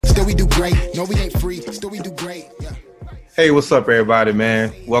still we do great. No, we ain't free, still we do great. Yeah. Hey, what's up, everybody,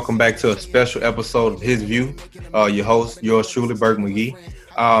 man? Welcome back to a special episode of His View. Your host, yours truly, Burke McGee.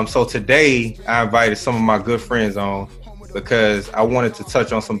 So today, I invited some of my good friends on because I wanted to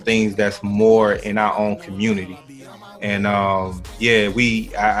touch on some things that's more in our own community. And I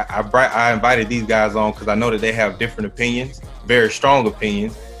invited these guys on because I know that they have different opinions, very strong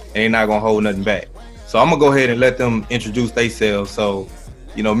opinions, and they're not gonna hold nothing back. So I'm gonna go ahead and let them introduce themselves. So,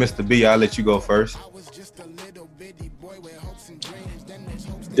 Mr. B, I'll let you go first.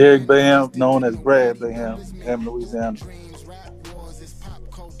 Derek Bayham, known as Brad Bayham, Hammond, Louisiana.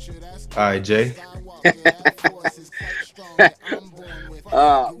 All right, Jay.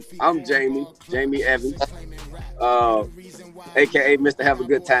 I'm Jamie Evans, aka Mr. Have a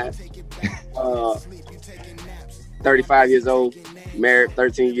Good Time. 35 years old, married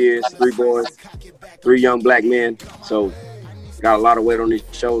 13 years, 3 boys, 3 young black men. So got a lot of weight on these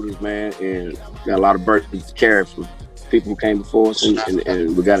shoulders, man, and got a lot of burdens to carry from people who came before us,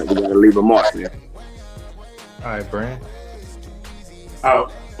 and we gotta leave a mark there. All right, Brand.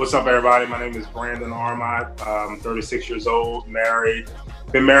 What's up, everybody? My name is Brandon Armott. I'm 36 years old, married.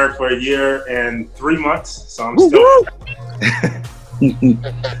 Been married for 1 year and 3 months, so I'm still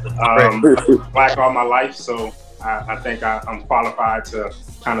black all my life. So I think I'm qualified to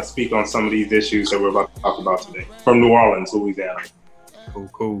kind of speak on some of these issues that we're about to talk about today. From New Orleans, Louisiana.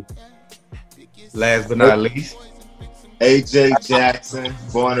 Cool. Last but not least, AJ Jackson,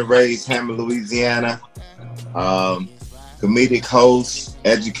 born and raised Hammond, Louisiana. Comedic host,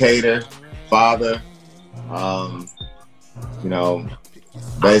 educator, father.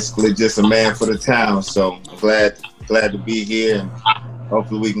 Basically just a man for the town. So I'm glad to be here, and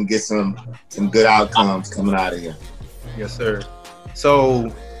hopefully we can get some good outcomes coming out of here. Yes, sir.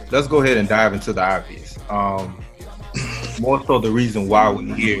 So let's go ahead and dive into the obvious. More so the reason why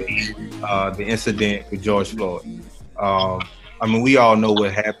we're here, the incident with George Floyd. We all know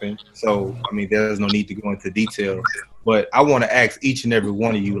what happened, so there's no need to go into detail. But I want to ask each and every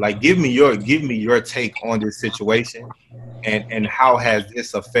one of you, give me your take on this situation, and how has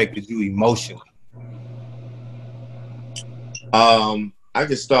this affected you emotionally? I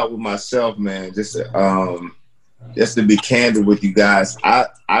can start with myself, man. Just to be candid with you guys, I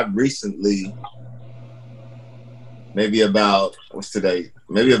recently, maybe about 2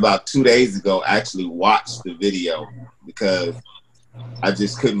 days ago, actually watched the video because I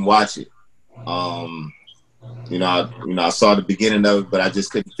just couldn't watch it. I saw the beginning of it, but I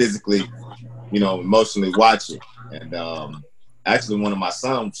just couldn't physically, emotionally watch it. And actually, one of my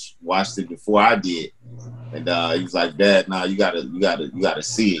sons watched it before I did, and he was like, "Dad, nah, you gotta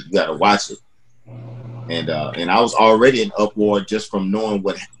see it. You gotta watch it." And I was already in uproar just from knowing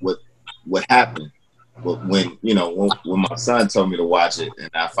what happened. But when my son told me to watch it, and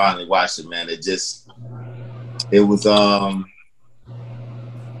I finally watched it, man, it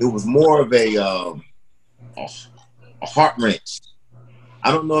was more of a heart wrench.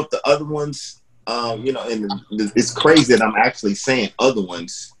 I don't know if the other ones, and it's crazy that I'm actually saying other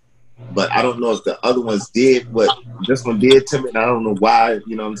ones, but I don't know if the other ones did what this one did to me, and I don't know why.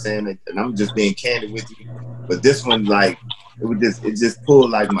 You know what I'm saying? And I'm just being candid with you. But this one, it just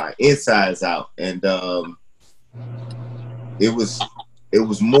pulled my insides out, and it was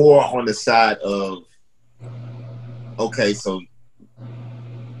more on the side of, okay, so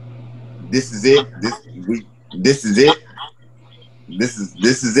this is it. This is it. This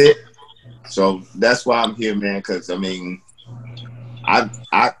is it. So that's why I'm here, man. Because I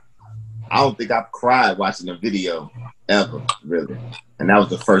don't think I've cried watching a video ever, really, and that was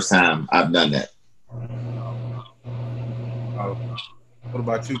the first time I've done that. What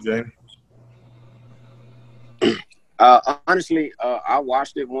about you, Jamie? Honestly, I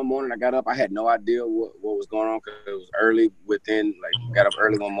watched it one morning. I got up. I had no idea what was going on because it was early. Got up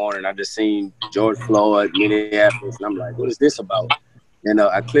early one morning. I just seen George Floyd, Minneapolis, and I'm like, what is this about? And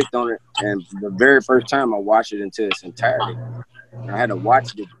I clicked on it, and the very first time I watched it into its entirety, and I had to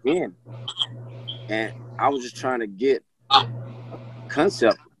watch it again. And I was just trying to get a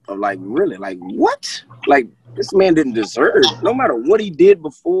concept of really, what? This man didn't deserve, no matter what he did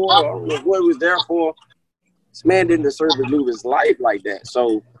before or what he was there for. This man didn't deserve to live his life like that.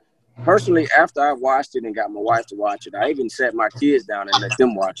 So personally, after I watched it and got my wife to watch it, I even sat my kids down and let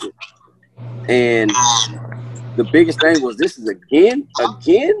them watch it. And the biggest thing was, this is again?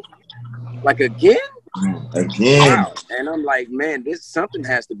 Again? Wow. And I'm like, man, something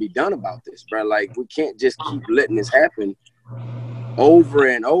has to be done about this, bro. We can't just keep letting this happen over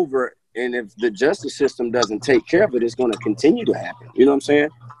and over. And if the justice system doesn't take care of it, it's going to continue to happen. You know what I'm saying?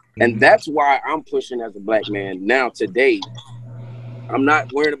 And that's why I'm pushing as a black man now today. I'm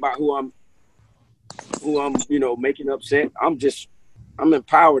not worried about who I'm making upset. I'm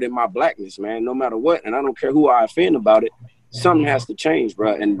empowered in my blackness, man, no matter what. And I don't care who I offend about it. Something has to change,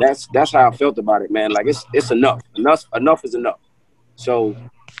 bro. And that's how I felt about it, man. Like it's enough. Enough is enough. So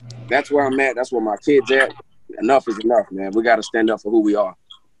that's where I'm at. That's where my kids at. Enough is enough, man. We got to stand up for who we are.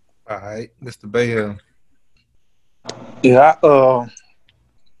 All right, Mr. Bayhill. Yeah,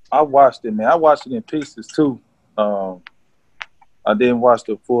 I watched it, man. I watched it in pieces too. I didn't watch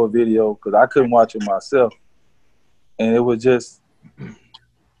the full video because I couldn't watch it myself, and it was just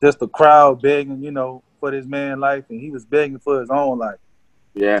the crowd begging, for this man's life, and he was begging for his own life.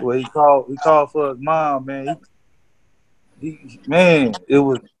 Yeah. Well, he called for his mom, man. Man, it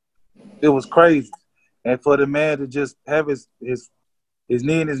was crazy, and for the man to just have his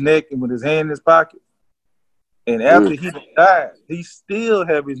knee in his neck and with his hand in his pocket, and after he died, he still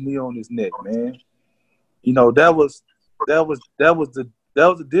have his knee on his neck, man. That was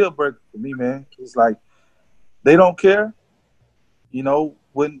the deal breaker for me, man. It's like they don't care.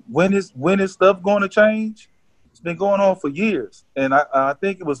 When is stuff going to change? It's been going on for years, and I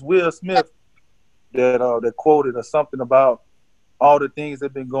think it was Will Smith that quoted or something about all the things that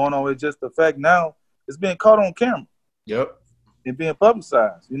have been going on. It's just the fact now it's being caught on camera. Yep. And being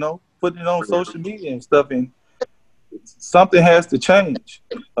publicized. Putting it on social media and stuff, and something has to change.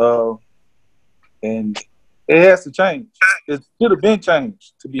 And it has to change. It should have been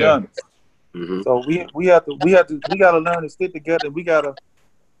changed, to be honest. Mm-hmm. So we gotta learn to stick together. We gotta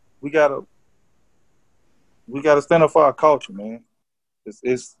stand up for our culture, man.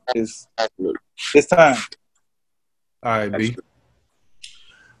 It's time. All right, B.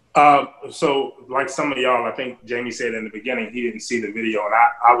 So like some of y'all, I think Jamie said in the beginning, he didn't see the video, and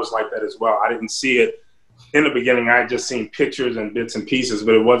I was like that as well. I didn't see it in the beginning. I had just seen pictures and bits and pieces,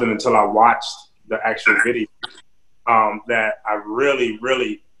 but it wasn't until I watched the actual video that I really,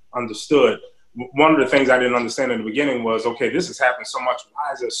 really understood. One of the things I didn't understand in the beginning was, okay, this has happened so much.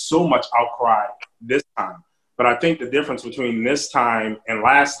 Why is there so much outcry this time? But I think the difference between this time and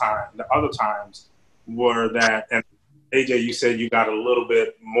last time, the other times, were that, and AJ, you said you got a little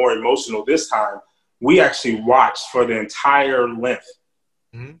bit more emotional this time. We actually watched for the entire length.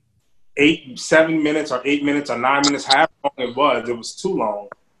 Mm-hmm. 7 minutes or 8 minutes or 9 minutes, however long it was too long.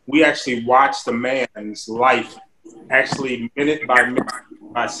 We actually watched the man's life actually minute by minute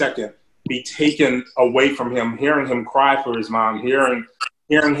by second be taken away from him, hearing him cry for his mom, hearing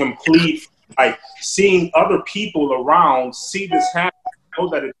him plead, like seeing other people around see this happen, know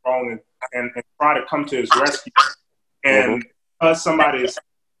that it's wrong, and try to come to his rescue. And because somebody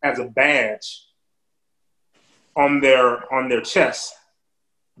has a badge on their chest,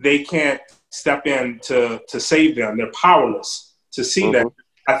 they can't step in to save them. They're powerless to see that.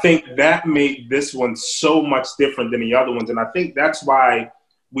 I think that made this one so much different than the other ones. And I think that's why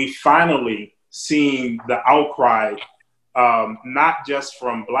we finally seen the outcry, not just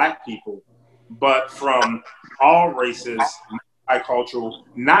from Black people, but from all races, multicultural,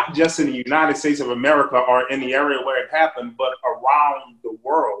 not just in the United States of America or in the area where it happened, but around the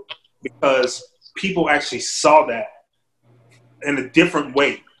world, because people actually saw that in a different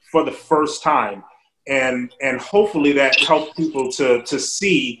way for the first time. And hopefully that helped people to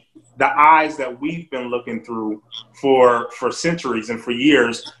see the eyes that we've been looking through for centuries and for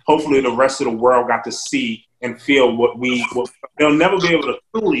years. Hopefully the rest of the world got to see and feel what they'll never be able to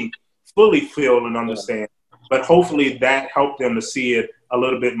fully feel and understand. But hopefully that helped them to see it a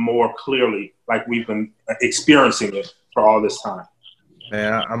little bit more clearly, like we've been experiencing it for all this time.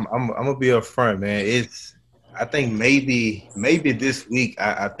 Man, I'm gonna be upfront, man. I think maybe this week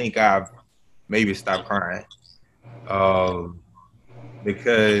I think I've maybe stopped crying,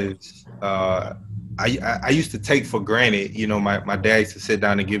 because I used to take for granted, my dad used to sit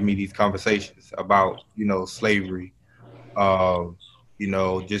down and give me these conversations about, slavery,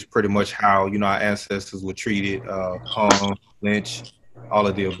 just pretty much how, our ancestors were treated, hung, lynched, all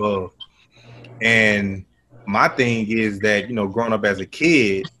of the above. And my thing is that, growing up as a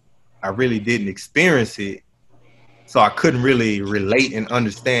kid, I really didn't experience it. So I couldn't really relate and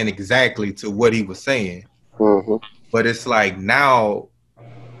understand exactly to what he was saying. Mm-hmm. But it's like now,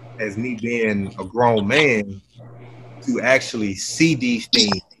 as me being a grown man, to actually see these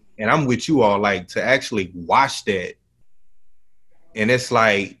things, and I'm with you all, like to actually watch that. And it's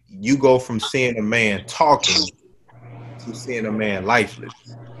like you go from seeing a man talking to seeing a man lifeless.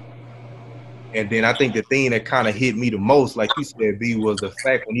 And then I think the thing that kind of hit me the most, like you said, B, was the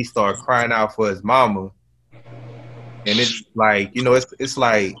fact when he started crying out for his mama. And it's like, it's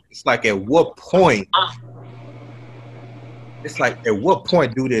like at what point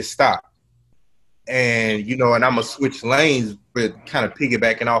do this stop? And you know, and I'm gonna switch lanes, but kind of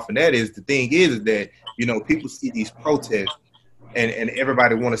piggybacking off of that is the thing is that you know people see these protests and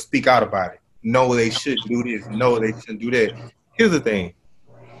everybody want to speak out about it. No, they shouldn't do this. No, they shouldn't do that. Here's the thing: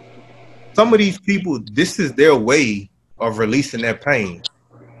 some of these people, this is their way of releasing their pain.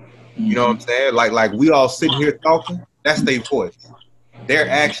 You know what I'm saying? Like we all sitting here talking. That's their voice. Their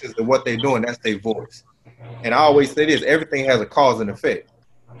actions and what they're doing. That's their voice. And I always say this: everything has a cause and effect.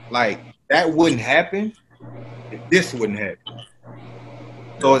 Like that wouldn't happen if this wouldn't happen.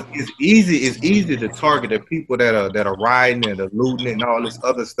 So it's easy to target the people that are rioting and are looting and all this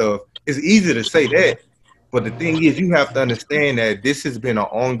other stuff. It's easy to say that, but the thing is, you have to understand that this has been an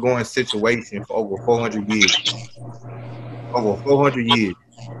ongoing situation for over 400 years. Over 400 years,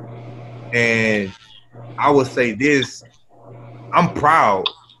 and I would say this: I'm proud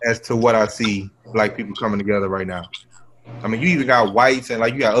as to what I see Black people coming together right now. I mean, you even got whites and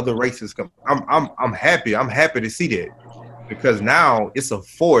like you got other races come. I'm happy. I'm happy to see that. Because now it's a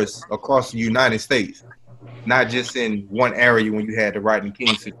force across the United States, not just in one area when you had the Rodney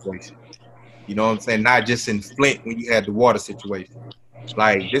King situation. You know what I'm saying? Not just in Flint when you had the water situation.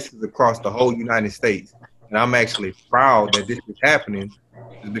 Like this is across the whole United States. And I'm actually proud that this is happening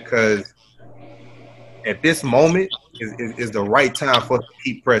because at this moment is the right time for us to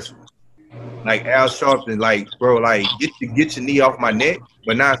keep pressing. Like Al Sharpton, like, bro, like get your knee off my neck,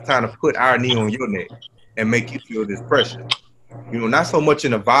 but now it's time to put our knee on your neck and make you feel this pressure. You know, not so much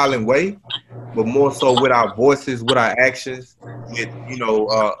in a violent way, but more so with our voices, with our actions, with you know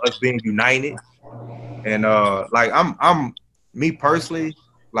us being united. And like I'm me personally,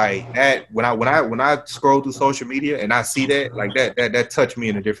 like that when I scroll through social media and I see that, like that touched me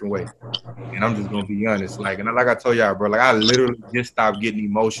in a different way. And I'm just gonna be honest, like, and like I told y'all, bro, like I literally just stopped getting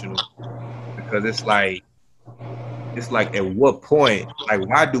emotional because it's like at what point, like,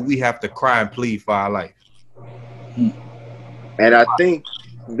 why do we have to cry and plead for our life? And I think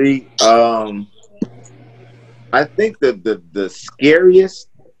the scariest,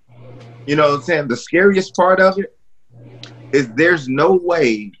 you know what I'm saying, the scariest part of it is there's no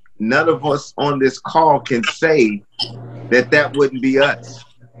way none of us on this call can say that wouldn't be us.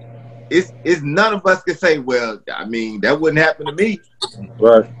 It's none of us can say, well, I mean, that wouldn't happen to me.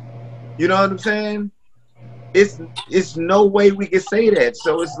 Right. You know what I'm saying? It's no way we can say that.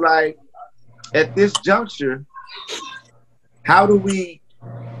 So it's like at this juncture, how do we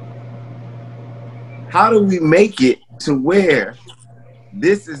make it to where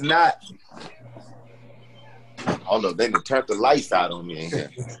this is not? Hold on, they done turned the lights out on me in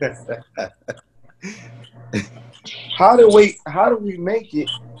here. How do we make it?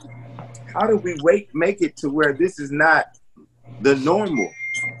 How do we make it to where this is not the normal?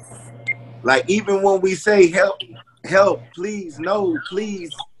 Like even when we say help, please, no,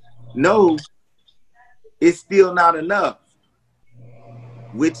 it's still not enough.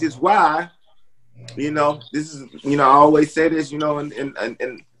 Which is why, you know, this is, you know, I always say this, you know,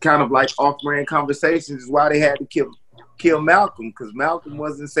 in kind of like off-brand conversations is why they had to kill Malcolm, because Malcolm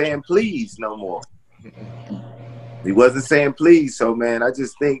wasn't saying please no more. He wasn't saying please. So, man, I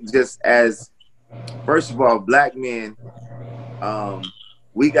just think just as, first of all, Black men,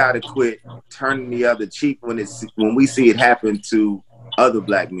 we got to quit turning the other cheek when we see it happen to other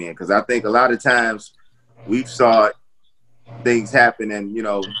Black men. Because I think a lot of times we've saw things happen and, you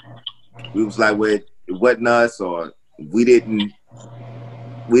know, we was like, well, it wasn't us, or we didn't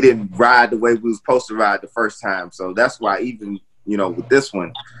ride the way we was supposed to ride the first time. So that's why even, you know, with this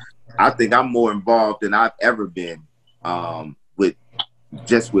one, I think I'm more involved than I've ever been with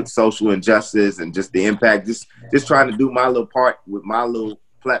social injustice and just the impact, just trying to do my little part with my little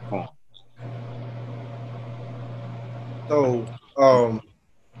platform. So I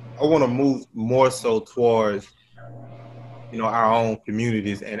want to move more so towards, you know, our own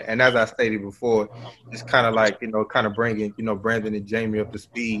communities. And as I stated before, it's kind of like, you know, kind of bringing, you know, Brandon and Jamie up to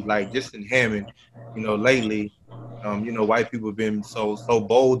speed, like just in Hammond, you know, lately, you know, white people have been so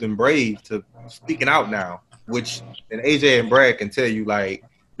bold and brave to speaking out now, which, and AJ and Brad can tell you, like,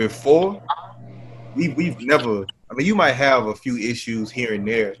 before, we've never, I mean, you might have a few issues here and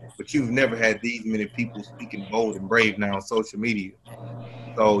there, but you've never had these many people speaking bold and brave now on social media.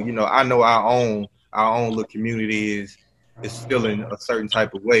 So, you know, I know our own little community is feeling a certain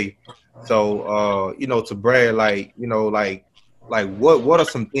type of way. So, you know, to Brad, like, you know, like what are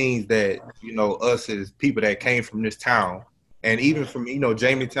some things that, you know, us as people that came from this town and even from, you know,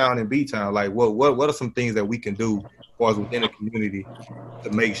 Jametown and B-Town, like what are some things that we can do as within the community to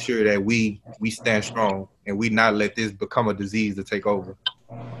make sure that we stand strong and we not let this become a disease to take over?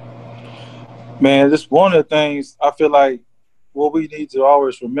 Man, this one of the things I feel like what we need to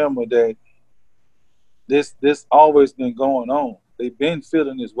always remember that this always been going on. They've been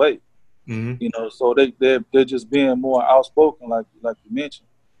feeling this way, Mm-hmm. you know. So they're just being more outspoken, like you mentioned.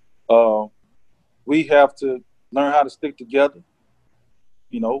 We have to learn how to stick together,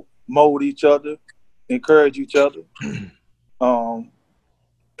 you know, mold each other, encourage each other.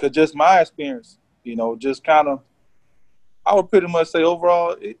 Cause just my experience, you know, just kind of, I would pretty much say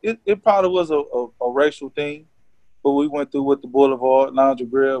overall, it probably was a racial thing, but we went through with the Boulevard, Lounge and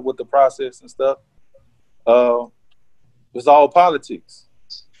Grill, with the process and stuff. It's all politics.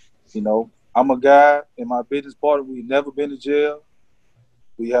 You know, I'm a guy in my business partner, we've never been to jail.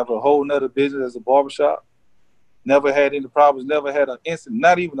 We have a whole nother business as a barbershop. Never had any problems, never had an incident,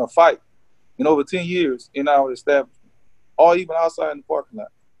 not even a fight in over 10 years in our establishment, or even outside in the parking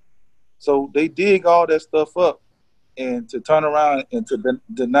lot. So they dig all that stuff up, and to turn around and to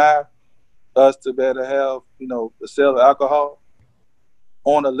deny us to be able to have, you know, the sale of alcohol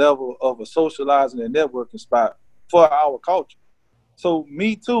on a level of a socializing and networking spot for our culture. So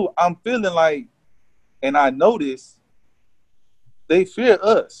me too, I'm feeling like, and I know this, they fear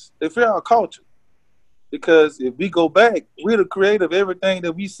us. They fear our culture. Because if we go back, we're the creator of everything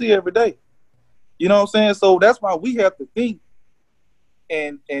that we see every day. You know what I'm saying? So that's why we have to think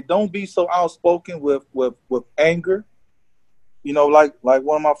and don't be so outspoken with anger. You know, like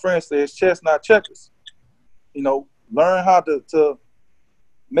one of my friends says, chess not checkers. You know, learn how to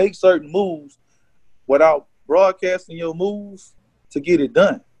make certain moves without broadcasting your moves to get it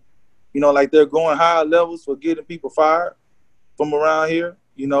done. You know, like they're going higher levels for getting people fired from around here.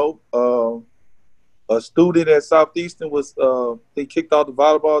 You know, a student at Southeastern was they kicked off the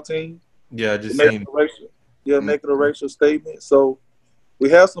volleyball team. Yeah, I just seen. Making a racial statement. So we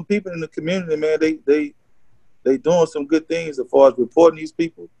have some people in the community, man. They doing some good things as far as reporting these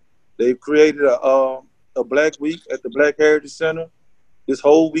people. They've created a Black Week at the Black Heritage Center this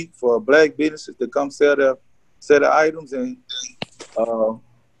whole week for Black businesses to come sell their items, and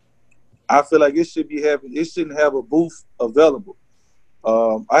I feel like it shouldn't have a booth available.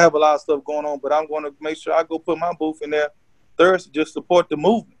 I have a lot of stuff going on, but I'm going to make sure I go put my booth in there Thursday, just support the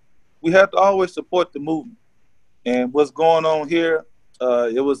movement. We have to always support the movement. And what's going on here,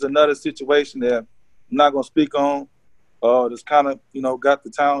 it was another situation that I'm not going to speak on. That's kind of, you know, got the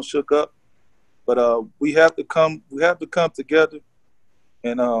town shook up. But we have to come together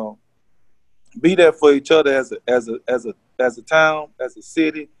and be there for each other as a town, as a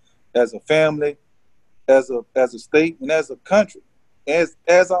city, as a family, as a state, and as a country. As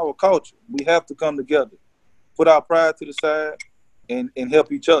our culture, we have to come together, put our pride to the side, and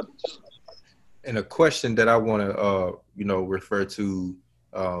help each other. And a question that I want to, you know, refer to,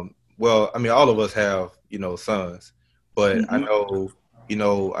 well, I mean, all of us have, you know, sons, but Mm-hmm.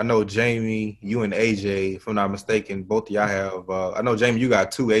 I know Jamie, you and AJ, if I'm not mistaken, both of y'all have, I know Jamie, you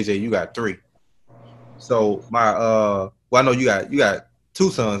got 2, AJ, you got 3. So well, I know you got 2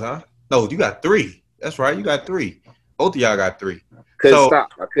 sons, huh? No, you got 3. That's right, you got 3. Both of y'all got 3. I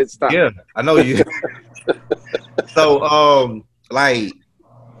couldn't stop. Yeah, I know you. So, like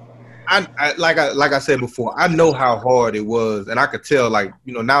I said before, I know how hard it was, and I could tell, like,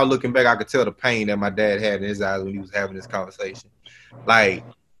 you know, now looking back, I could tell the pain that my dad had in his eyes when he was having this conversation. Like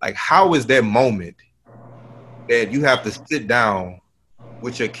how is that moment that you have to sit down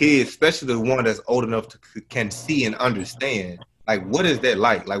with your kids, especially the one that's old enough to can see and understand? Like, what is that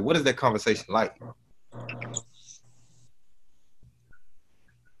like? Like, what is that conversation like?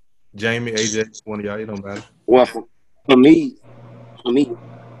 Jamie, AJ, one of y'all, it don't matter. Well, for me,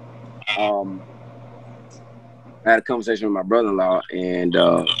 I had a conversation with my brother-in-law, and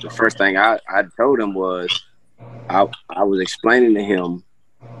the first thing I told him was I was explaining to him,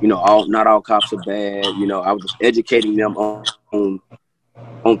 you know, not all cops are bad. You know, I was just educating them on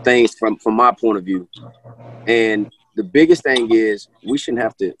things from my point of view. And the biggest thing is we shouldn't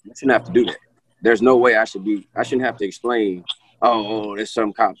have to do that. There's no way I shouldn't have to explain. Oh, there's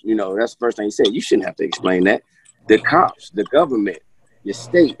some cops. You know, that's the first thing he said. You shouldn't have to explain that. The cops, the government, your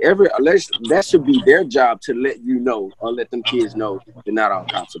state, that should be their job to let you know, or let them kids know that not all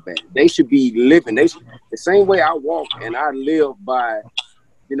cops are bad. They should be living. The same way I walk and I live by,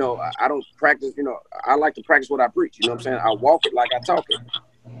 you know, I don't practice, you know, I like to practice what I preach. You know what I'm saying? I walk it like I talk it.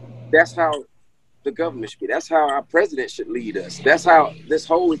 That's how the government should be. That's how our president should lead us. That's how this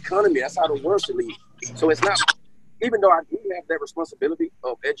whole economy, that's how the world should lead. So it's not, even though I do have that responsibility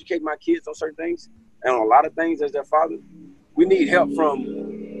of educating my kids on certain things and on a lot of things as their father, we need help from,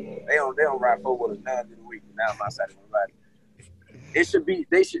 they don't ride 4-wheelers 9 days a week, now my side of the ride.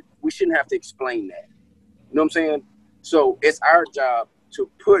 We shouldn't have to explain that. You know what I'm saying? So it's our job to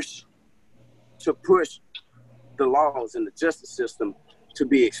push the laws and the justice system to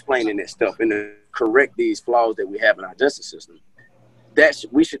be explaining that stuff and to correct these flaws that we have in our justice system. That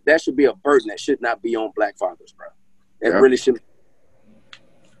should be a burden that should not be on Black fathers, bro. That really should.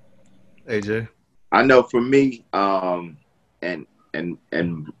 AJ, I know for me, and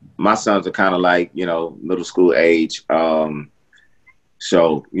my sons are kind of like, you know, middle school age.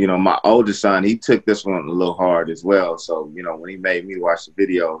 So, you know, my oldest son, he took this one a little hard as well. So, you know, when he made me watch the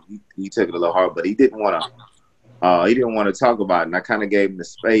video, he took it a little hard, but he didn't want to talk about it. And I kind of gave him the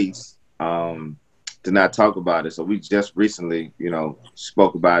space to not talk about it. So we just recently, you know,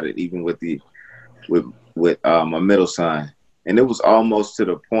 spoke about it, even with my middle son. And it was almost to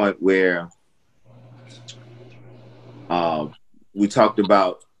the point where we talked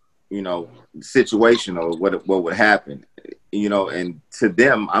about, you know, the situation or what would happen, you know, and to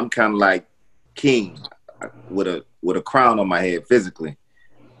them, I'm kind of like king with a crown on my head physically.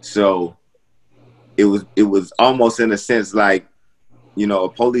 So it was almost in a sense like, you know, a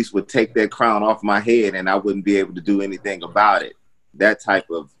police would take that crown off my head and I wouldn't be able to do anything about it. That type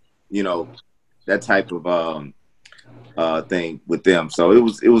of thing with them. So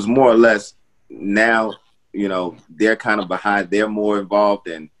it was more or less now, you know, they're kind of behind, they're more involved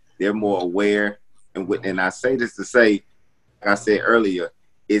and they're more aware. And I say this to say, like I said earlier,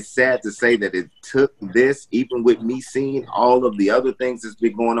 it's sad to say that it took this, even with me seeing all of the other things that's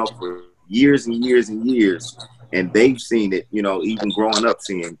been going on for years and years and years. And they've seen it, you know, even growing up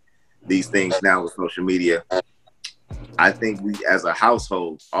seeing these things now with social media. I think we, as a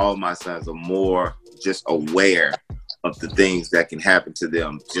household, all my sons are more just aware of the things that can happen to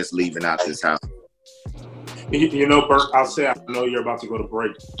them just leaving out this house. You know, Bert, I'll say, I know you're about to go to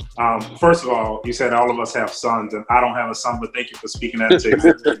break. First of all, you said all of us have sons, and I don't have a son, but thank you for speaking that to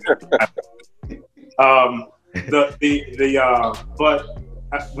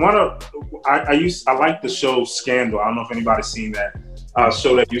I like the show Scandal. I don't know if anybody's seen that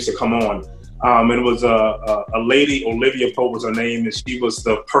show that used to come on. And it was a lady, Olivia Pope was her name, and she was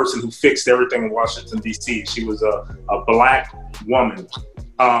the person who fixed everything in Washington, D.C. She was a Black woman.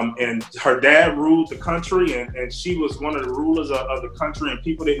 And her dad ruled the country, and she was one of the rulers of the country, and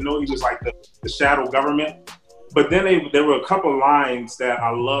people didn't know he was like the shadow government. But then there were a couple lines that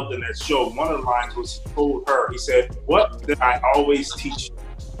I loved in that show. One of the lines was, he told her, he said, "What did I always teach you?"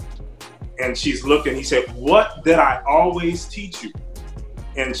 And she's looking, he said, "What did I always teach you?"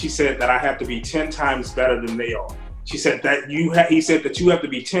 And she said that I have to be 10 times better than they are. She said that he said that you have to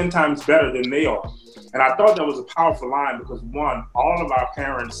be 10 times better than they are. And I thought that was a powerful line because, one, all of our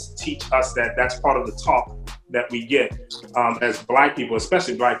parents teach us that that's part of the talk that we get as Black people,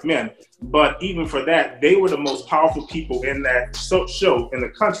 especially Black men. But even for that, they were the most powerful people in that show in the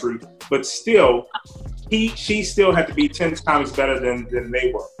country. But still, she still had to be 10 times better than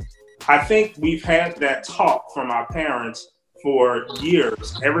they were. I think we've had that talk from our parents for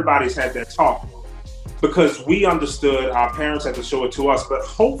years. Everybody's had that talk because we understood, our parents had to show it to us. But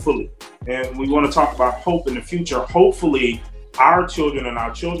hopefully, and we want to talk about hope in the future, hopefully our children and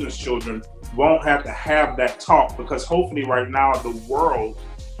our children's children won't have to have that talk, because hopefully right now the world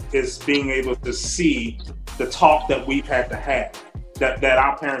is being able to see the talk that we've had to have, that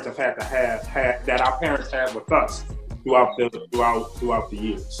our parents have had to have, that our parents had with us throughout the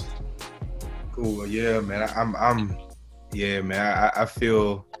years. Cool. Yeah, man. I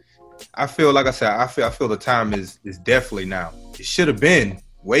feel like I said, I feel the time is definitely now. It should have been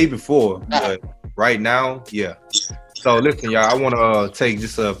way before, but right now, yeah. So listen, y'all, I want to take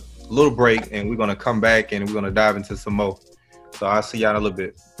just a little break, and we're going to come back and we're going to dive into some more. So I'll see y'all in a little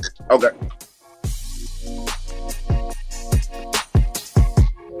bit. Okay.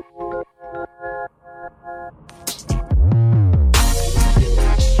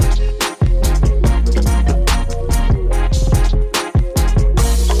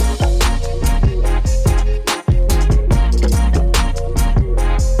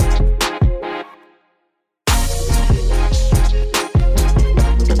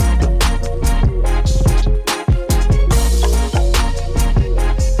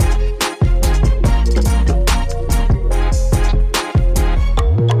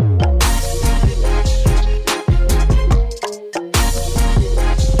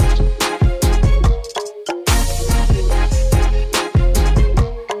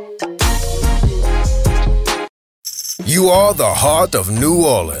 You are the heart of New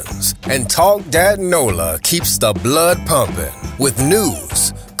Orleans, and Talk Dat NOLA keeps the blood pumping with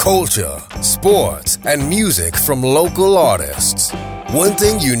news, culture, sports, and music from local artists. One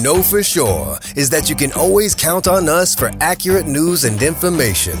thing you know for sure is that you can always count on us for accurate news and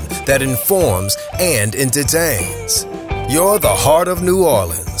information that informs and entertains. You're the heart of New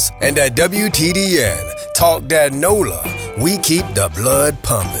Orleans, and at WTDN, Talk Dat NOLA, We keep the blood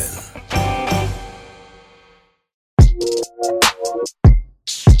pumping.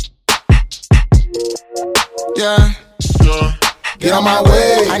 Yeah. Get on my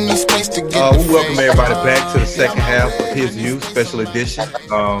way. I need space to get we welcome everybody back to the second half of His View Special Edition.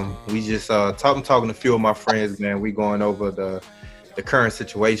 We just talking to a few of my friends, man. We going over the current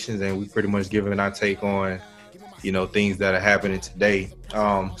situations, and we pretty much giving our take on, you know, things that are happening today.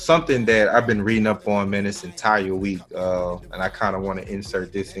 Something that I've been reading up on, man, this entire week, and I kind of want to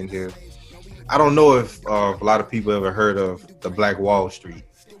insert this in here. I don't know if a lot of people ever heard of the Black Wall Street.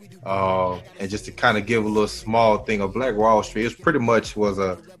 And just to kind of give a little small thing of Black Wall Street, it pretty much was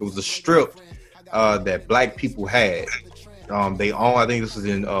a strip that black people had. They own, I think this was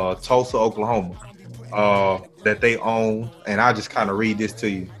in Tulsa, Oklahoma, that they own. And I'll just kind of read this to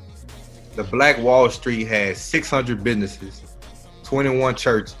you. The Black Wall Street has 600 businesses, 21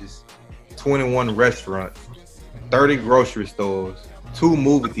 churches, 21 restaurants, 30 grocery stores, 2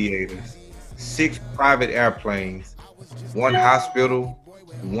 movie theaters, 6 private airplanes, 1 hospital,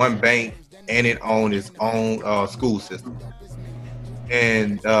 1 bank, and it owned its own school system.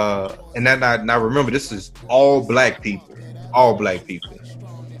 And now remember, this is all black people.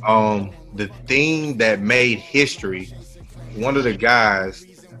 The thing that made history, one of the guys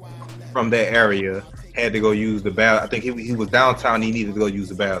from that area had to go use the bathroom. I think he was downtown. He needed to go use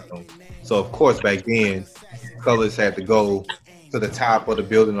the bathroom. So of course back then, colors had to go to the top of the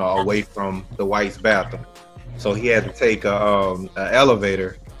building or away from the white's bathroom. So he had to take an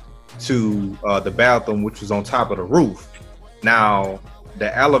elevator to the bathroom, which was on top of the roof. Now,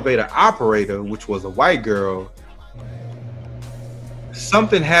 the elevator operator, which was a white girl,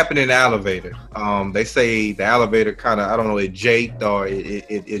 something happened in the elevator. They say the elevator kind of, I don't know, it jaked or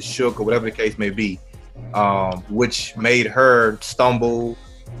it shook or whatever the case may be, which made her stumble,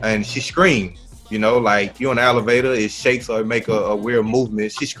 and she screamed. You know, like you're in an elevator, it shakes or it make a weird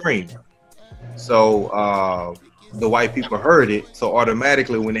movement. She screamed. So the white people heard it. So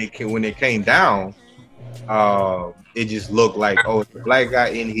automatically when they came down, it just looked like, oh, it's a black guy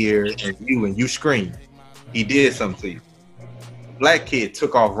in here and you screamed. He did something to you. The black kid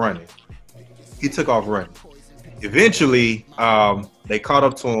took off running. He took off running. Eventually, they caught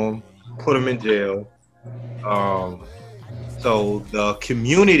up to him, put him in jail. So the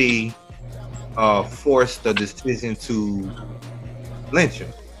community forced the decision to lynch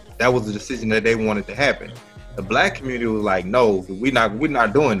him. That was the decision that they wanted to happen. The black community was like, no, we're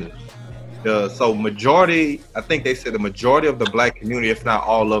not doing this. So majority, I think they said the majority of the black community, if not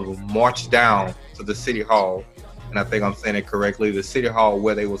all of them, marched down to the city hall. And I think I'm saying it correctly, the city hall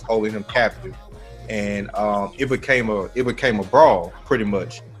where they was holding him captive. And it became a brawl, pretty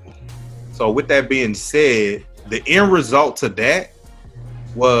much. So with that being said, the end result to that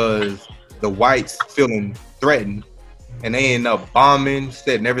was the whites feeling threatened, and they end up bombing,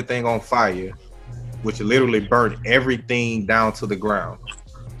 setting everything on fire, which literally burned everything down to the ground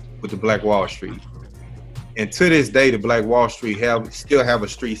with the Black Wall Street. And to this day, the Black Wall Street still have a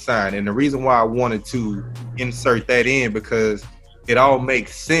street sign. And the reason why I wanted to insert that in, because it all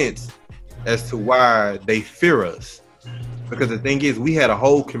makes sense as to why they fear us. Because the thing is, we had a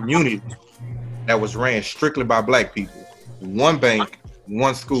whole community that was ran strictly by black people. 1 bank,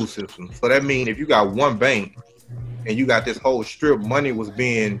 1 school system. So that means if you got 1 bank and you got this whole strip, money was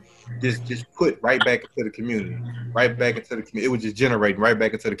being just put right back into the community. It was just generating right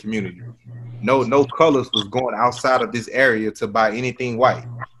back into the community. No colors was going outside of this area to buy anything white.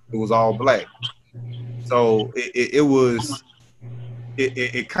 It was all black. So it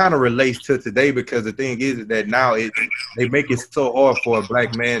kind of relates to today, because the thing is that now they make it so hard for a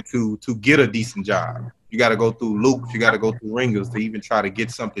black man to get a decent job. You got to go through loops, you got to go through ringers to even try to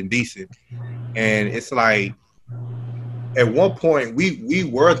get something decent. And it's like, at one point we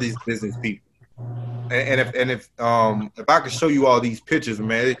were these business people. And if I could show you all these pictures,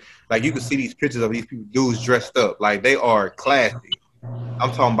 man, like you can see these pictures of these people, dudes dressed up like they are classy.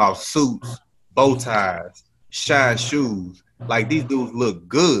 I'm talking about suits, bow ties, shine shoes. Like these dudes look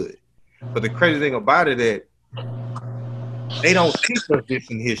good. But the crazy thing about it is that they don't teach us this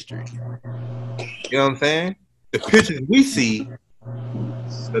in history. You know what I'm saying? The pictures we see,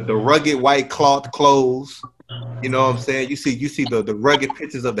 the rugged white cloth clothes, you know what I'm saying? You see the rugged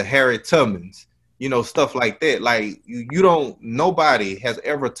pictures of the Harriet Tubmans, you know, stuff like that. Like nobody has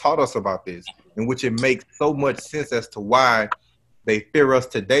ever taught us about this, in which it makes so much sense as to why they fear us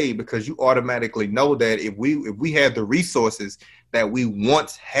today, because you automatically know that if we had the resources that we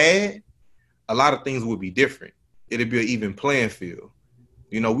once had, a lot of things would be different. It'd be an even playing field.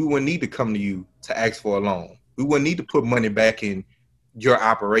 You know, we wouldn't need to come to you to ask for a loan. We wouldn't need to put money back in your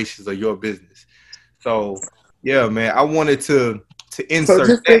operations or your business. So Yeah, man. I wanted to insert. So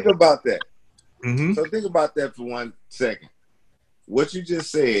just think about that. Mm-hmm. So think about that for 1 second. What you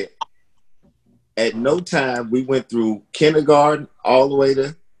just said. At no time we went through kindergarten all the way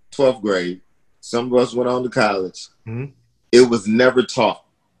to 12th grade. Some of us went on to college. Mm-hmm. It was never taught.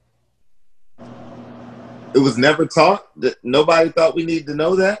 It was never taught. That nobody thought we needed to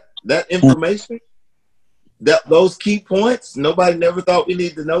know that information, those key points. Nobody never thought we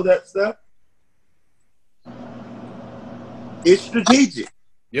needed to know that stuff. It's strategic.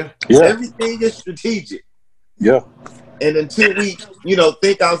 Yeah. Everything is strategic. Yeah. And until we,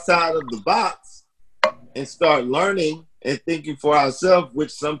 think outside of the box and start learning and thinking for ourselves,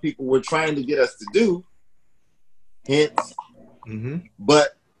 which some people were trying to get us to do, hence,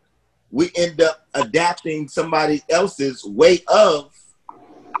 but we end up adapting somebody else's way of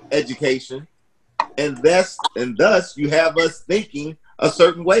education, and thus you have us thinking a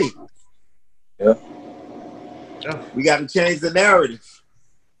certain way. Yeah. We got to change the narrative.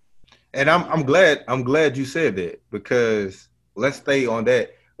 And I'm glad you said that, because let's stay on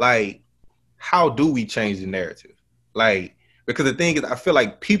that. Like, how do we change the narrative? Like, because the thing is, I feel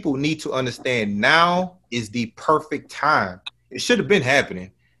like people need to understand now is the perfect time. It should have been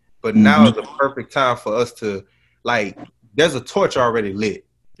happening, but now is the perfect time for us to, like, there's a torch already lit.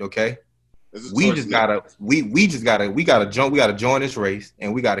 Okay. We gotta join this race,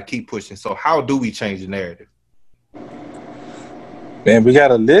 and we gotta keep pushing. So how do we change the narrative? Man, we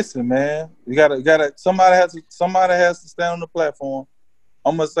gotta listen, man. We gotta. Somebody has to stand on the platform.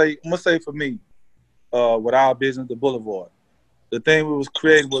 I'm gonna say for me, with our business, the Boulevard, the thing we was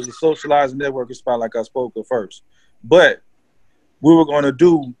creating was a socializing networking spot, like I spoke of first. But we were gonna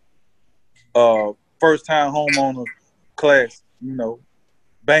do first time homeowner class,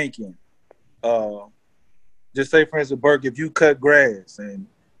 banking. Just say, for instance, Burke, if you cut grass, and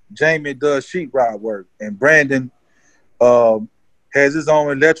Jamie does sheetrock work, and Brandon has his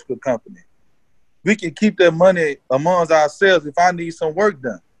own electrical company, we can keep that money amongst ourselves if I need some work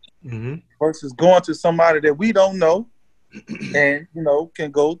done, versus going to somebody that we don't know and,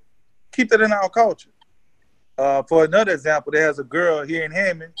 can go keep that in our culture. For another example, there's a girl here in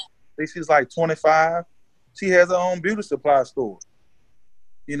Hammond. I think she's like 25. She has her own beauty supply store.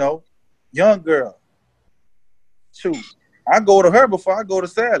 Young girl. Shoot, I go to her before I go to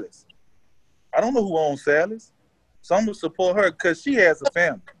Sally's. I don't know who owns Sally's. So I'm gonna support her because she has a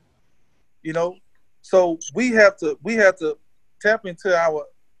family. So we have to tap into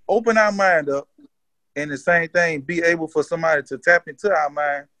open our mind up, and the same thing, be able for somebody to tap into our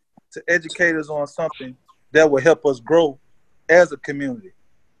mind to educate us on something that will help us grow as a community.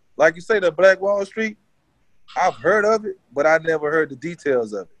 Like you say, the Black Wall Street, I've heard of it, but I never heard the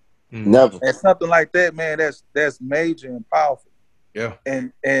details of it. Never. And something like that, man, that's major and powerful. Yeah.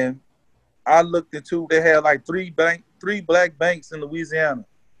 And I looked into, they had like three black banks in Louisiana. I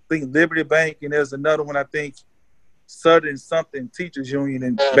think Liberty Bank, and there's another one, I think Southern something Teachers Union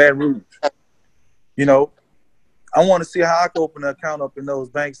in Baton Rouge. I want to see how I can open an account up in those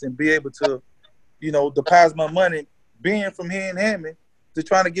banks and be able to, deposit my money, being from here in Hammond, to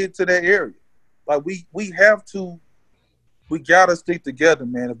trying to get to that area. Like we gotta stick together,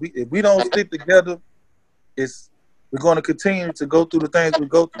 man. If we don't stick together, we're gonna continue to go through the things we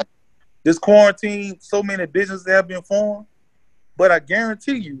go through. This quarantine, so many businesses have been formed, but I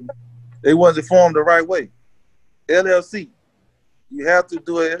guarantee you, they wasn't formed the right way. LLC, you have to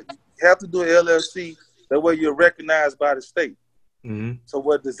do it. You have to do an LLC that way you're recognized by the state. So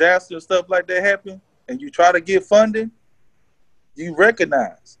when disaster and stuff like that happen, and you try to get funding, you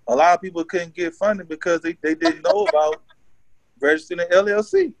recognize. A lot of people couldn't get funding because they didn't know about registering an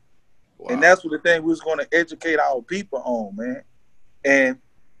LLC. Wow. And that's what the thing we was going to educate our people on, man. And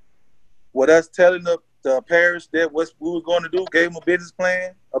with us telling the parish that what we were going to do, gave them a business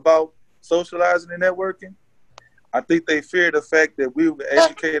plan about socializing and networking, I think they feared the fact that we would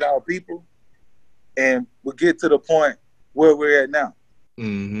educate our people and we'll get to the point where we're at now.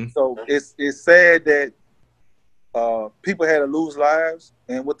 So it's sad that people had to lose lives,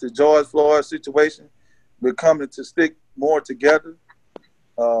 and with the George Floyd situation, we're coming to stick more together.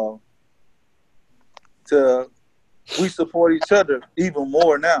 We support each other even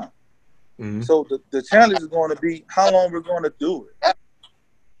more now. So the challenge is going to be how long we're going to do it.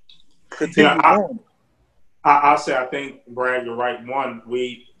 Continue doing it. I'll say, I think, Brad, you're right. One,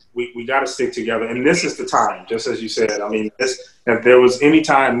 we got to stick together, and this is the time, just as you said. I mean, if there was any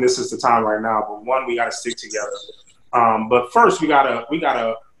time, this is the time right now. But one, we got to stick together. But first, we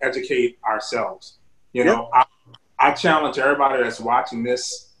gotta educate ourselves. I challenge everybody that's watching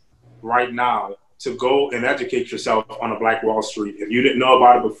this right now to go and educate yourself on a Black Wall Street. If you didn't know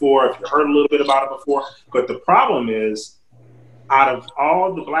about it before, if you heard a little bit about it before. But the problem is, out of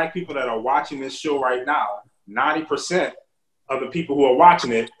all the Black people that are watching this show right now, 90% of the people who are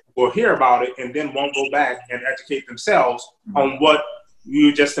watching it will hear about it and then won't go back and educate themselves on what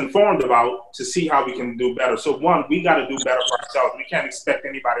you just informed about to see how we can do better. So one, we got to do better for ourselves. We can't expect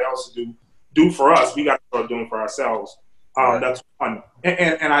anybody else to do for us. We got to start doing for ourselves. That's one.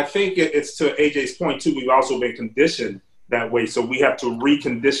 And I think it's to AJ's point too, we've also been conditioned that way. So we have to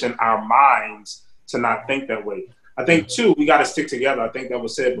recondition our minds to not think that way. I think too, we got to stick together. I think that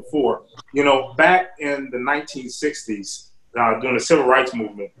was said before. You know, back in the 1960s, during the Civil Rights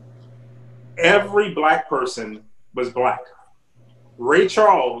Movement, every Black person was Black. Ray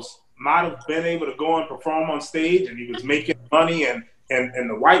Charles might have been able to go and perform on stage, and he was making money, and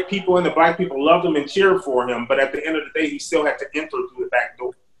the white people and the Black people loved him and cheered for him. But at the end of the day, he still had to enter through the back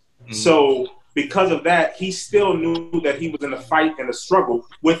door. Mm-hmm. So because of that, he still knew that he was in a fight and a struggle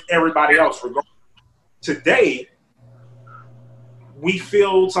with everybody else. Today, we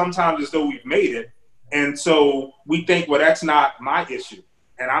feel sometimes as though we've made it. And so we think, well, that's not my issue.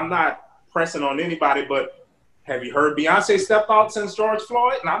 And I'm not pressing on anybody, but have you heard Beyonce step out since George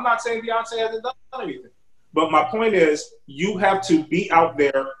Floyd? And I'm not saying Beyonce hasn't done anything. But my point is, you have to be out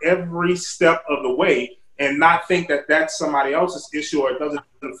there every step of the way and not think that that's somebody else's issue or it doesn't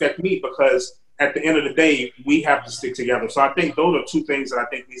affect me, because at the end of the day, we have to stick together. So I think those are two things that I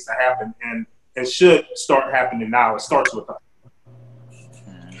think needs to happen and should start happening now. It starts with us.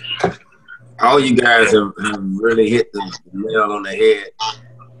 All you guys have really hit the nail on the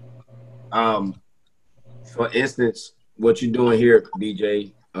head. For instance, what you're doing here,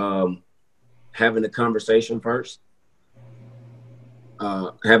 BJ, having a conversation first.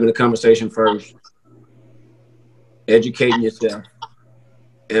 Educating yourself.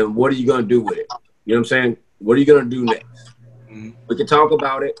 And what are you going to do with it? You know what I'm saying? What are you going to do next? Mm-hmm. We can talk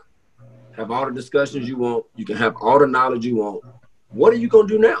about it, have all the discussions you want. You can have all the knowledge you want. What are you going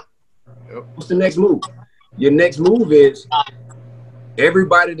to do now? Yep. What's the next move? Your next move is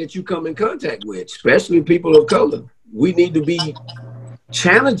everybody that you come in contact with, especially people of color. We need to be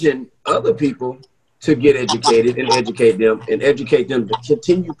challenging other people to get educated and educate them to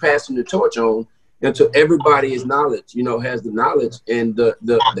continue passing the torch on until everybody is knowledge, has the knowledge and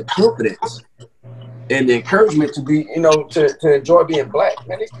the confidence and the encouragement to be, to enjoy being Black.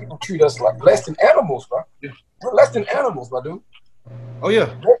 Man, these people treat us like less than animals, bro. Yeah. We're less than animals, my dude. Oh,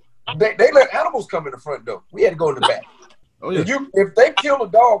 yeah. They let animals come in the front door. We had to go in the back. Oh, yeah. If they kill a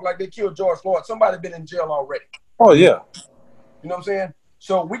dog like they killed George Floyd, somebody been in jail already. Oh, yeah. You know what I'm saying?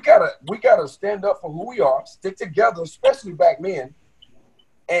 So we gotta stand up for who we are, stick together, especially Black men,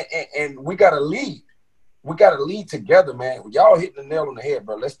 and we gotta lead. We gotta lead together, man. Y'all hitting the nail on the head,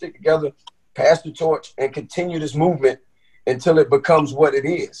 bro. Let's stick together, pass the torch, and continue this movement until it becomes what it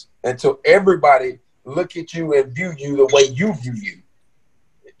is. Until everybody look at you and view you the way you view you.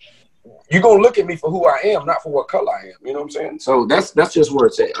 You're gonna look at me for who I am, not for what color I am. You know what I'm saying? So that's just where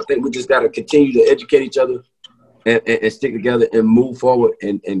it's at. I think we just gotta continue to educate each other and stick together and move forward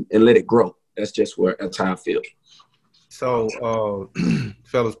and let it grow. That's how I feel. So,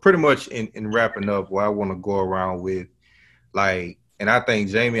 fellas, pretty much in wrapping up, what I want to go around with, and I think,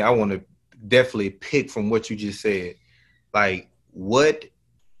 Jamie, I want to definitely pick from what you just said. What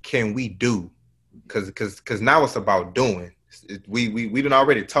can we do? Because now it's about doing. We done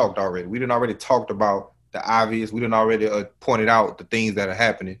already talked already. We done already talked about the obvious. We done already pointed out the things that are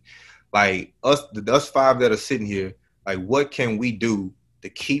happening. Us five that are sitting here, what can we do to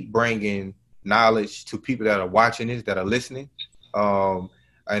keep bringing knowledge to people that are watching this, that are listening?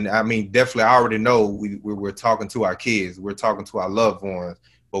 And I mean, definitely, I already know we're talking to our kids, we're talking to our loved ones,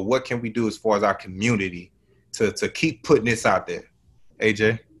 but what can we do as far as our community to keep putting this out there?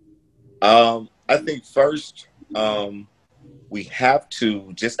 AJ? I think first, we have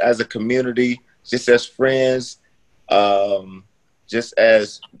to, just as a community, just as friends, just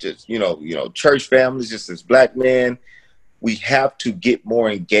as church families, just as Black men, we have to get more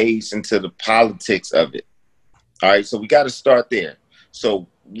engaged into the politics of it. All right, so we got to start there. So,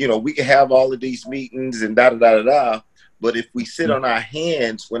 we can have all of these meetings and but if we sit on our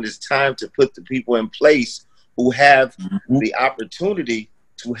hands when it's time to put the people in place who have the opportunity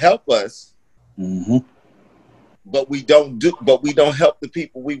to help us, but we don't help the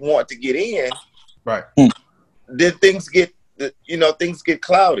people we want to get in, right? Then things get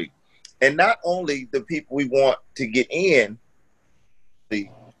cloudy. And not only the people we want to get in,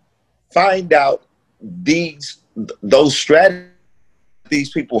 find out those strategies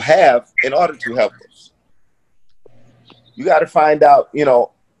these people have in order to help us. You got to find out,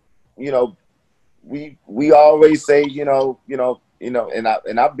 we always say, and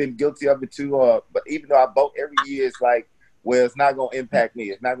I've been guilty of it too. But even though I vote every year, it's like, well, it's not gonna impact me.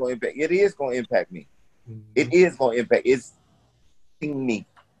 It's not gonna impact. It is gonna impact me. It is gonna impact. It's me.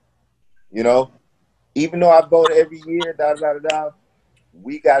 Even though I vote every year,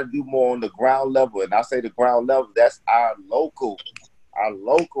 we got to do more on the ground level. And I say the ground level, that's our local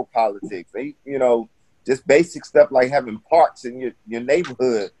politics. Just basic stuff like having parks in your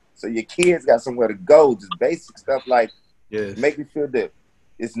neighborhood so your kids got somewhere to go. Just basic stuff like making sure that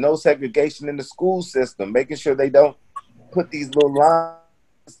there's no segregation in the school system, making sure they don't put these little lines.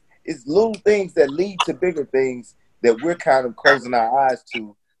 It's little things that lead to bigger things that we're kind of closing our eyes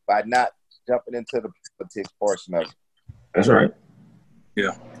to by not jumping into the politics portion of it. That's right.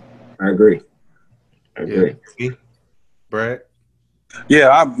 Yeah, I agree. Brad?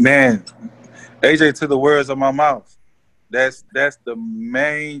 Yeah, AJ took the words of my mouth. That's the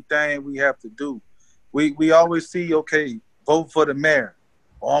main thing we have to do. We always see, okay, vote for the mayor,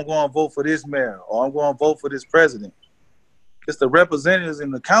 or I'm going to vote for this mayor, or I'm going to vote for this president. It's the representatives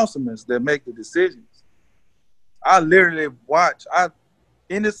and the councilmen that make the decisions. I literally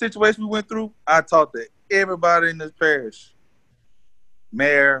in the situation we went through, I talked to everybody in this parish,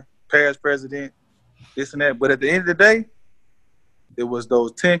 mayor, parish president, this and that. But at the end of the day, it was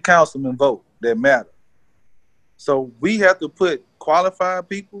those 10 councilmen vote that matter. So we have to put qualified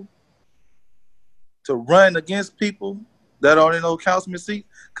people to run against people that are in those councilman seats.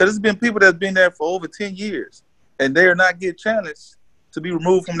 Because there's been people that's been there for over 10 years, and they are not getting challenged to be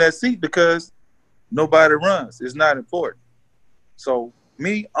removed from that seat because nobody runs. It's not important. So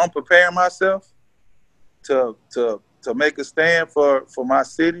I'm preparing myself to make a stand for my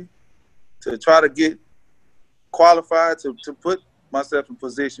city, to try to get qualified, to put myself in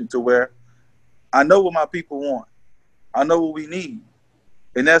position to where I know what my people want. I know what we need.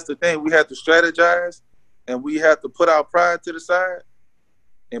 And that's the thing. We have to strategize, and we have to put our pride to the side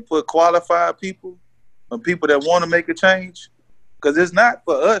and put qualified people and people that want to make a change. Because it's not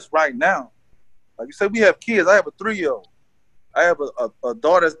for us right now. Like you said, we have kids. I have a 3-year-old. I have a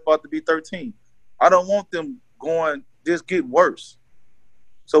daughter that's about to be 13. I don't want them just getting worse.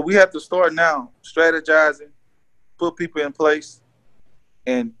 So we have to start now strategizing, put people in place,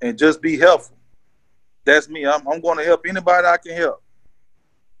 and just be helpful. That's me. I'm going to help anybody I can help.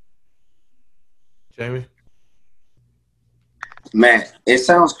 Jamie? Man, it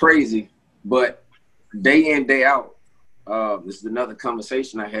sounds crazy, but day in, day out, this is another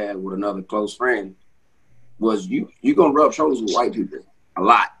conversation I had with another close friend, was you're going to rub shoulders with white people a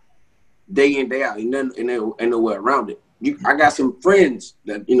lot, day in, day out, and no way around it. I got some friends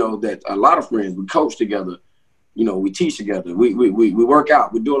that a lot of friends, we coach together, we teach together, we work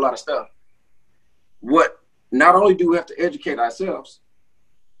out, we do a lot of stuff. Not only do we have to educate ourselves,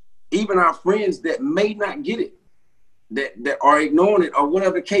 even our friends that may not get it, that are ignoring it, or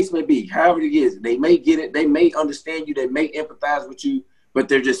whatever the case may be, however it is, they may get it, they may understand you, they may empathize with you, but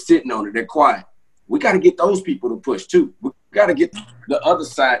they're just sitting on it, they're quiet. We got to get those people to push too. We got to get the other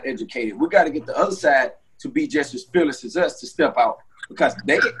side educated. We got to get the other side to be just as fearless as us to step out, because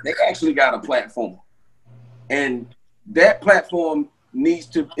they actually got a platform, and that platform needs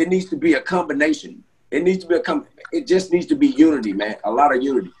to be a combination. It just needs to be unity, man. A lot of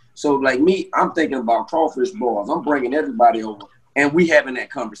unity. So like me, I'm thinking about crawfish balls. I'm bringing everybody over, and we having that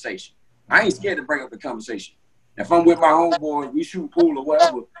conversation. I ain't scared to bring up the conversation. If I'm with my homeboy, we shoot pool or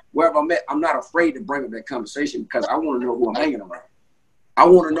wherever I'm at, I'm not afraid to bring up that conversation, because I want to know who I'm hanging around. I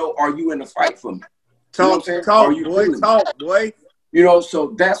want to know, are you in the fight for me? Talk, boy.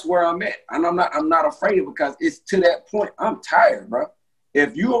 So that's where I'm at. And I'm not afraid of it, because it's to that point. I'm tired, bro.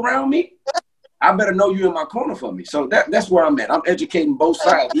 If you around me, I better know you in my corner for me. So that's where I'm at. I'm educating both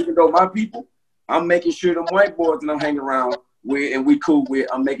sides. Even though my people, I'm making sure them white boys that I'm hanging around with and we cool with,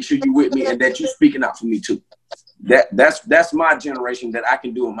 I'm making sure you with me and that you speaking out for me too. That's my generation that I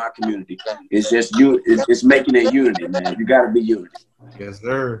can do in my community. It's just you. It's making it unity, man. You got to be unity. Yes,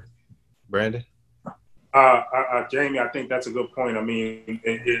 sir. Brandon? Jamie, I think that's a good point. I mean,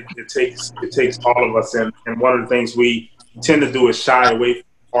 it takes all of us, and one of the things we tend to do is shy away from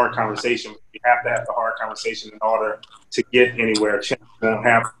hard conversation. You have to have the hard conversation in order to get anywhere. Change won't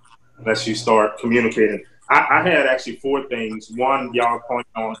happen unless you start communicating. I had actually 4 things. One, y'all point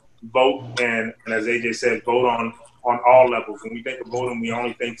on vote, and as AJ said, vote on all levels. When we think of voting, we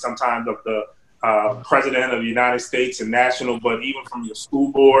only think sometimes of the president of the United States and national, but even from your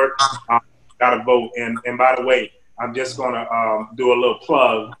school board, got to vote. And by the way, I'm just going to do a little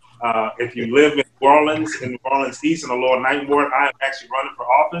plug. If you live in New Orleans East, in the Lower Ninth Ward, I am actually running for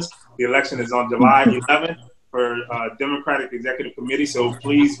office. The election is on July 11th. for Democratic Executive Committee. So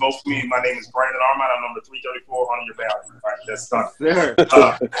please vote for me. My name is Brandon Armand. I'm number 334 on your ballot. All right, that's done.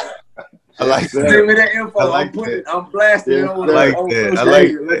 I like that. Give me that info. I like I'm blasting it on social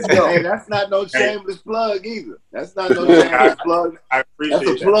media. Let's go. Hey, that's not no shameless plug either. That's not no shameless plug. I appreciate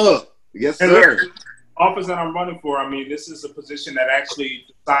That's a plug. Yes, sir. Office that I'm running for, I mean, this is a position that actually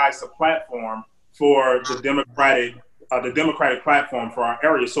decides the platform for the Democratic platform for our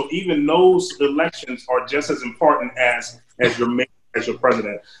area. So even those elections are just as important as your mayor, as your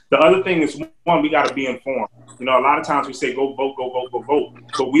president. The other thing is, one, we got to be informed. You know, a lot of times we say go vote,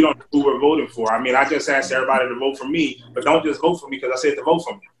 but we don't know who we're voting for. I mean, I just asked everybody to vote for me, but don't just vote for me because I said to vote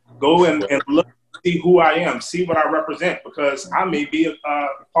for me. Go and look, see who I am, see what I represent, because I may be a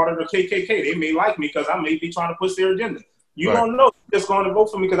part of the KKK. They may like me because I may be trying to push their agenda. You don't know. You're just going to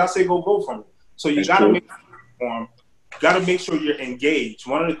vote for me because I say go vote for me. So you got to make informed. Got to make sure you're engaged.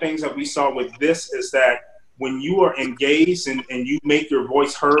 One of the things that we saw with this is that when you are engaged and you make your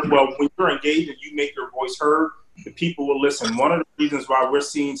voice heard, well, when you're engaged and you make your voice heard, the people will listen. One of the reasons why we're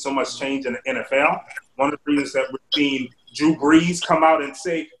seeing so much change in the NFL, one of the reasons that we're seeing Drew Brees come out and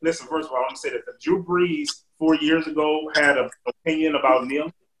say, listen, first of all, I'm going to say that Drew Brees 4 years ago had an opinion about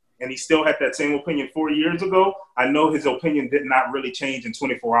kneeling, and he still had that same opinion 4 years ago. I know his opinion did not really change in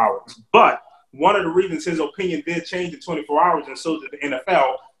 24 hours. But one of the reasons his opinion did change in 24 hours, and so did the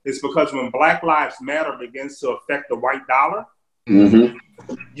NFL, is because when Black Lives Matter begins to affect the white dollar,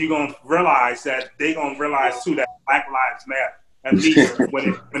 you're going to realize that they're going to realize, too, that Black Lives Matter, at least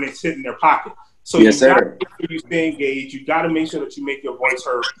when it's hitting their pocket. So you got to make sure you stay engaged. You got to make sure that you make your voice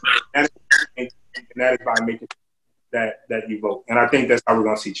heard. And that is by making that you vote. And I think that's how we're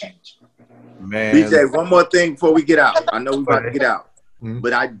going to see change. Man. BJ, one more thing before we get out. I know we're about to get out.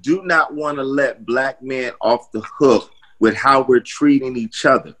 But I do not want to let black men off the hook with how we're treating each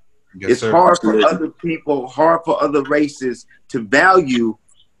other. Yes, it's hard for other people, hard for other races to value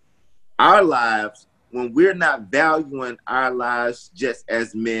our lives when we're not valuing our lives just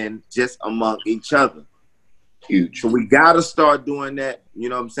as men, just among each other. Huge. So we got to start doing that. You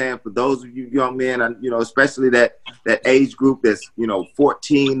know what I'm saying? For those of you young men, you know, especially that age group that's,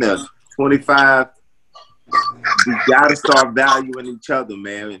 14 to 25, we got to start valuing each other,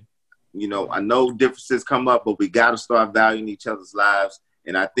 man. You know, I know differences come up, but we got to start valuing each other's lives.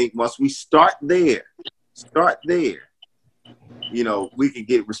 And I think once we start there, you know, we can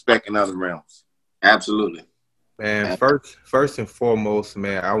get respect in other realms. Absolutely. Man, first and foremost,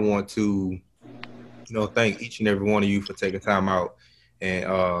 man, I want to, thank each and every one of you for taking time out and,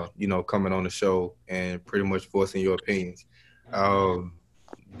 coming on the show and pretty much voicing your opinions.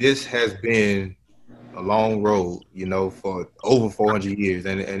 This has been a long road, for over 400 years,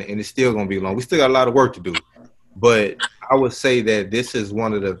 and it's still going to be long. We still got a lot of work to do. But I would say that this is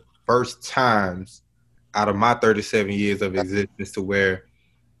one of the first times out of my 37 years of existence to where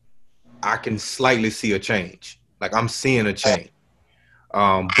I can slightly see a change. Like, I'm seeing a change.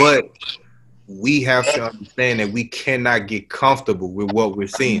 But we have to understand that we cannot get comfortable with what we're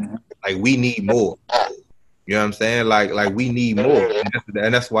seeing. Like, we need more. You know what I'm saying? Like we need more.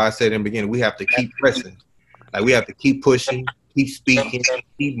 And that's why I said in the beginning, we have to keep pressing. Like, we have to keep pushing, keep speaking,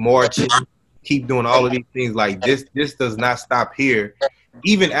 keep marching, keep doing all of these things. Like, this does not stop here.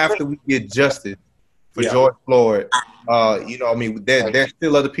 Even after we get justice for George Floyd, there's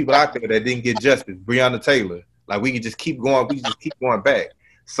still other people out there that didn't get justice. Breonna Taylor. Like, we can just keep going. We can just keep going back.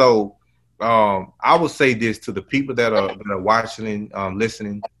 So I will say this to the people that are watching and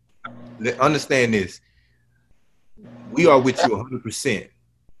listening. Understand this. We are with you 100%,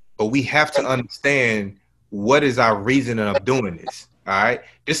 but we have to understand what is our reasoning of doing this. All right,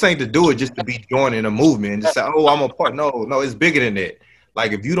 this ain't to do it just to be joining a movement and just say, "Oh, I'm a part." No, it's bigger than that.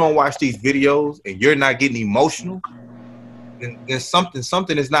 Like, if you don't watch these videos and you're not getting emotional, then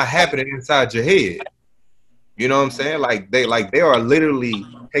something is not happening inside your head. You know what I'm saying? Like they are literally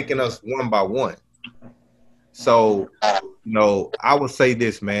taking us one by one. So, I would say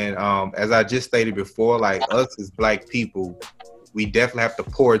this, man. As I just stated before, like, us as black people, we definitely have to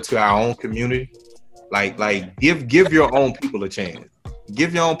pour into our own community. Like give your own people a chance.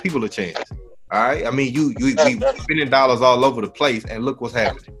 Give your own people a chance. All right. I mean, we spending dollars all over the place, and look what's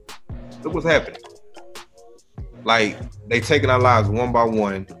happening. Look what's happening. Like, they taking our lives one by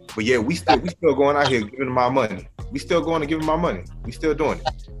one, but yeah, we still going out here giving them our money. We still going to give them our money. We still doing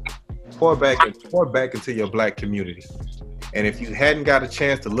it. Pour back into your black community. And if you hadn't got a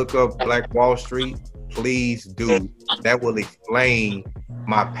chance to look up Black Wall Street, please do. That will explain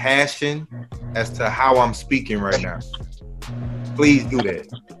my passion as to how I'm speaking right now. Please do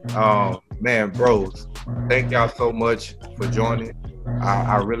that. Man, bros, thank y'all so much for joining.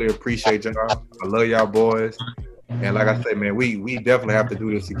 I really appreciate y'all. I love y'all boys. And like I said, man, we definitely have to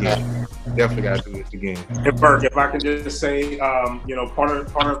do this again. Definitely got to do this again. And Burke, if I can just say, part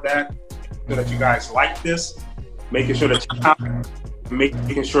of that, so that you guys like this, making sure that you comment,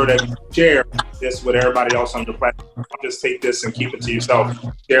 making sure that you share this with everybody else on your platform. Don't just take this and keep it to yourself.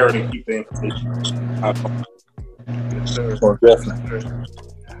 Share it and keep the information. Yes, sir. Definitely.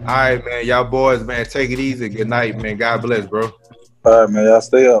 All right, man. Y'all boys, man, take it easy. Good night, man. God bless, bro. All right, man. Y'all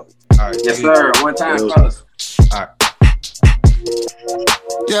stay up. All right. Yes, sir. One time, fellas. All right.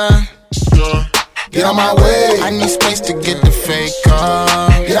 Yeah. Get out my way. I need space to get the fake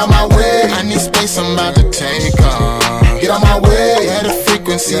off. Get out my way. I need space. I'm about to take off. Get out my way. Yeah, the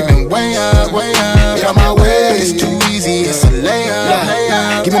frequency been way up, way up. Get out my way. It's too easy. It's a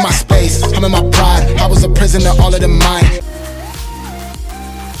layup. Give me my space. I'm in my pride. I was a prisoner all of the mind.